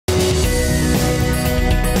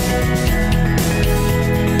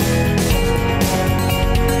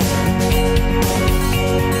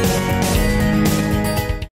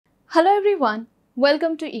everyone,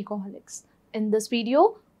 welcome to Ecoholics. In this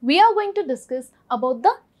video, we are going to discuss about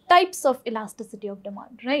the types of elasticity of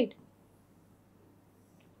demand, right?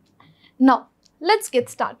 Now, let's get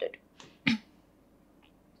started.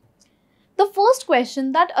 The first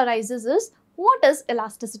question that arises is, what is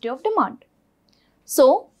elasticity of demand?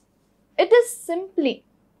 So, it is simply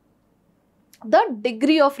the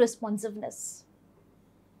degree of responsiveness.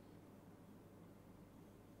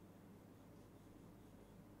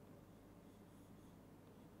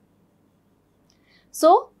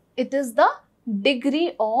 So, it is the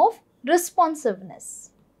degree of responsiveness.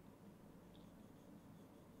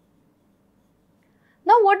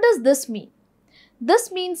 Now, what does this mean?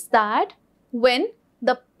 This means that when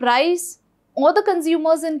the price or the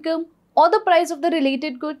consumer's income or the price of the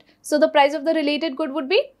related good, so the price of the related good would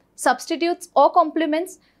be substitutes or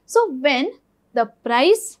complements. So, when the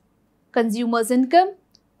price, consumer's income,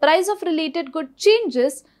 price of related good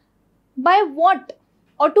changes, by what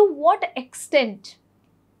or to what extent?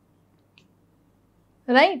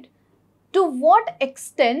 Right? To what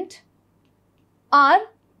extent are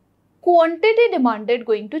quantity demanded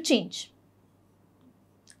going to change?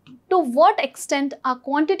 To what extent are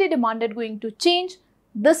quantity demanded going to change?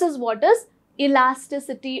 This is what is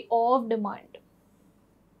elasticity of demand.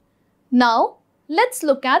 Now, let's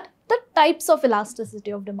look at the types of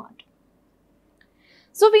elasticity of demand.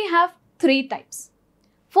 So, we have three types.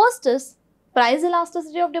 First is price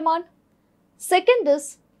elasticity of demand. Second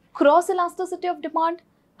is cross elasticity of demand,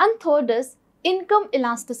 and third is income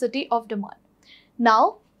elasticity of demand.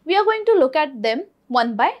 Now, we are going to look at them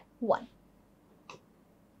one by one.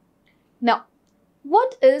 Now,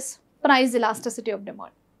 what is price elasticity of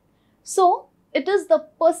demand? So, it is the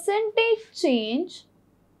percentage change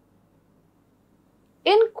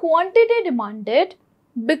in quantity demanded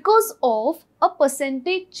because of a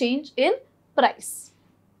percentage change in price.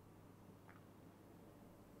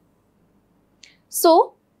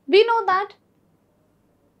 So, we know that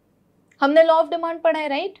हमने law of demand पढ़ा है,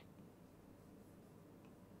 right?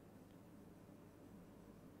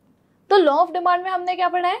 तो law of demand में हमने क्या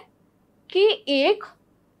पढ़ा है कि एक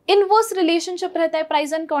इनवर्स रिलेशनशिप रहता है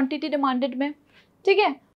प्राइस एंड क्वांटिटी डिमांडेड में, ठीक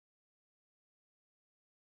है?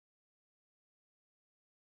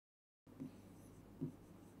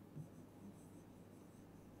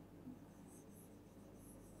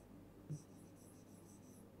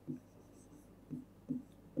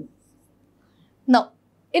 नाउ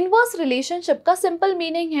इनवर्स रिलेशनशिप का सिंपल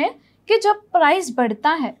मीनिंग है कि जब प्राइस बढ़ता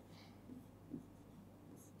है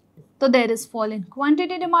तो there is fall in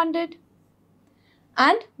quantity demanded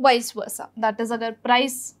and vice versa, that is अगर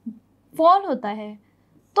प्राइस फॉल होता है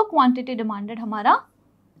तो क्वांटिटी डिमांडेड हमारा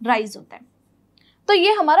राइज होता है. तो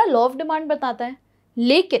ये हमारा लॉ ऑफ डिमांड बताता है.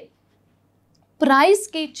 लेकिन प्राइस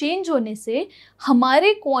के चेंज होने से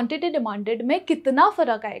हमारे क्वांटिटी डिमांडेड में कितना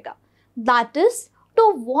फर्क आएगा, that is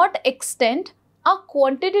to what extent our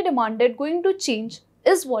quantity demanded going to change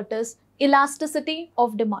is what is elasticity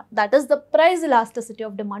of demand, that is the price elasticity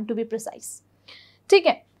of demand to be precise. ठीक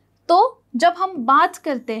है, तो जब हम बात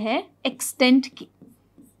करते हैं एक्सटेंट की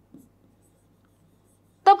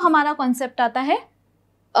तब हमारा कॉन्सेप्ट आता है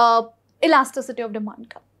इलास्टिसिटी ऑफ डिमांड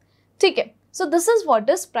का. ठीक है, so this is what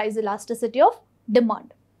is price elasticity of demand.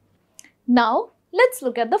 Now let's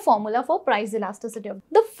look at the formula for price elasticity.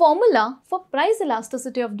 The formula for price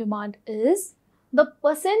elasticity of demand is the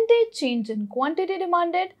percentage change in quantity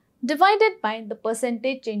demanded divided by the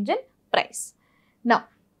percentage change in price. Now,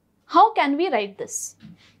 how can we write this?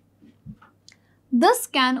 This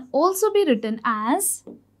can also be written as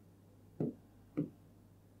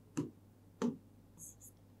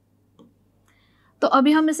तो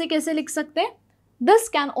अभी हम इसे कैसे लिख सकते हैं?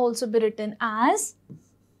 This can also be written as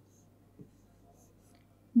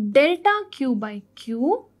delta Q by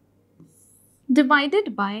Q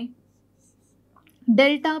divided by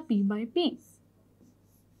delta P by P.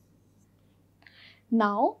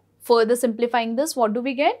 Now, further simplifying this, what do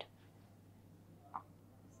we get?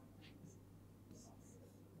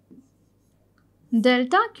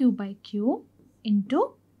 Delta Q by Q into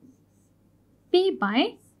P by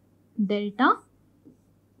delta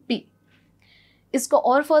P. इसको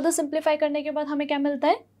और further simplify करने के बाद हमें क्या मिलता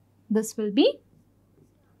है? This will be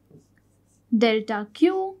delta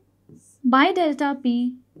Q by delta P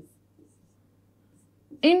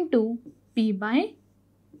into P by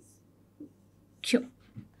Q.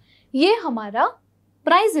 ये हमारा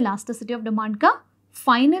प्राइस इलास्टिसिटी ऑफ डिमांड का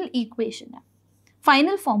फाइनल इक्वेशन है,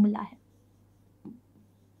 फाइनल फॉर्मूला है.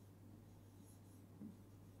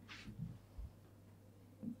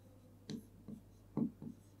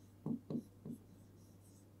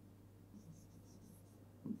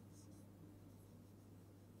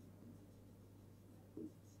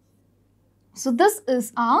 So this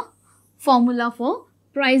is our formula for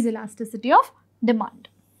price elasticity of demand.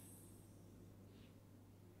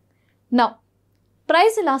 Now,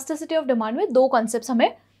 price elasticity of demand में दो concepts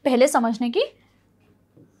हमें पहले समझने की.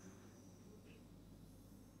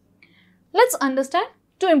 Let's understand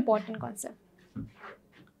two important concepts.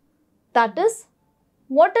 That is,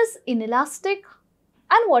 what is inelastic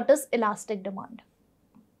and what is elastic demand.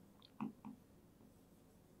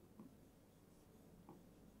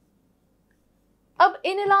 अब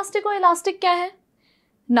inelastic और elastic क्या है?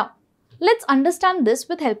 Now, let's understand this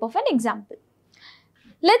with help of an example.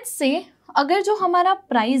 Let's say अगर जो हमारा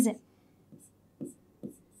प्राइस है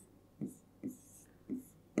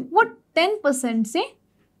वो 10% से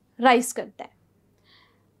राइज करता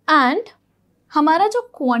है एंड हमारा जो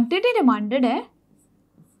क्वांटिटी डिमांडेड है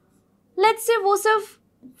लेट्स से वो सिर्फ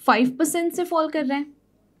 5% से फॉल कर रहे हैं.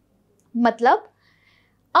 मतलब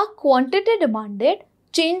a quantity demanded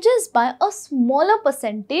changes by a smaller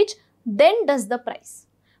percentage then does the price.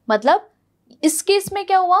 मतलब इस केस में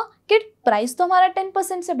क्या हुआ कि प्राइस तो हमारा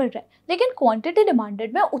 10% से बढ़ रहा है लेकिन क्वांटिटी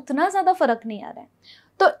डिमांडेड में उतना ज़्यादा फर्क नहीं आ रहा है.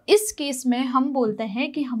 तो इस केस में हम बोलते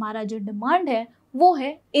हैं कि हमारा जो डिमांड है वो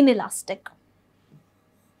है इनइलास्टिक.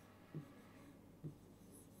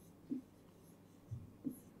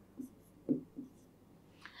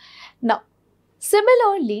 नाउ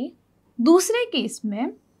सिमिलरली दूसरे केस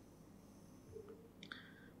में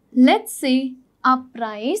let's say our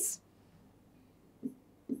price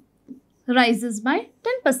rises by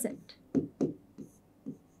 10%.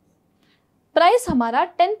 Price हमारा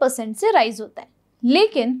 10% से राइज होता है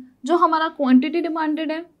लेकिन जो हमारा क्वांटिटी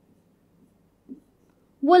डिमांडेड है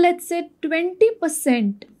वो लेट्स से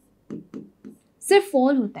 20% से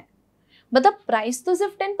फॉल होता है. मतलब प्राइस तो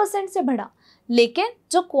सिर्फ 10% से बढ़ा लेकिन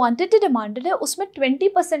जो क्वांटिटी डिमांडेड है उसमें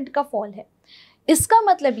 20% का फॉल है. इसका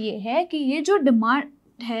मतलब ये है कि ये जो डिमांड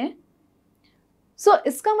है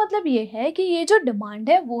इसका मतलब ये है कि ये जो डिमांड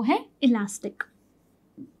है वो है इलास्टिक.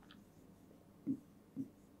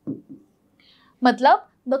 मतलब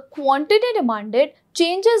the quantity demanded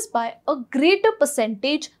changes by a greater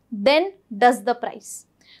percentage then does the price.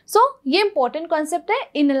 सो ये इंपॉर्टेंट कॉन्सेप्ट है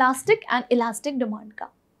इनइलास्टिक एंड इलास्टिक डिमांड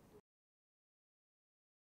का.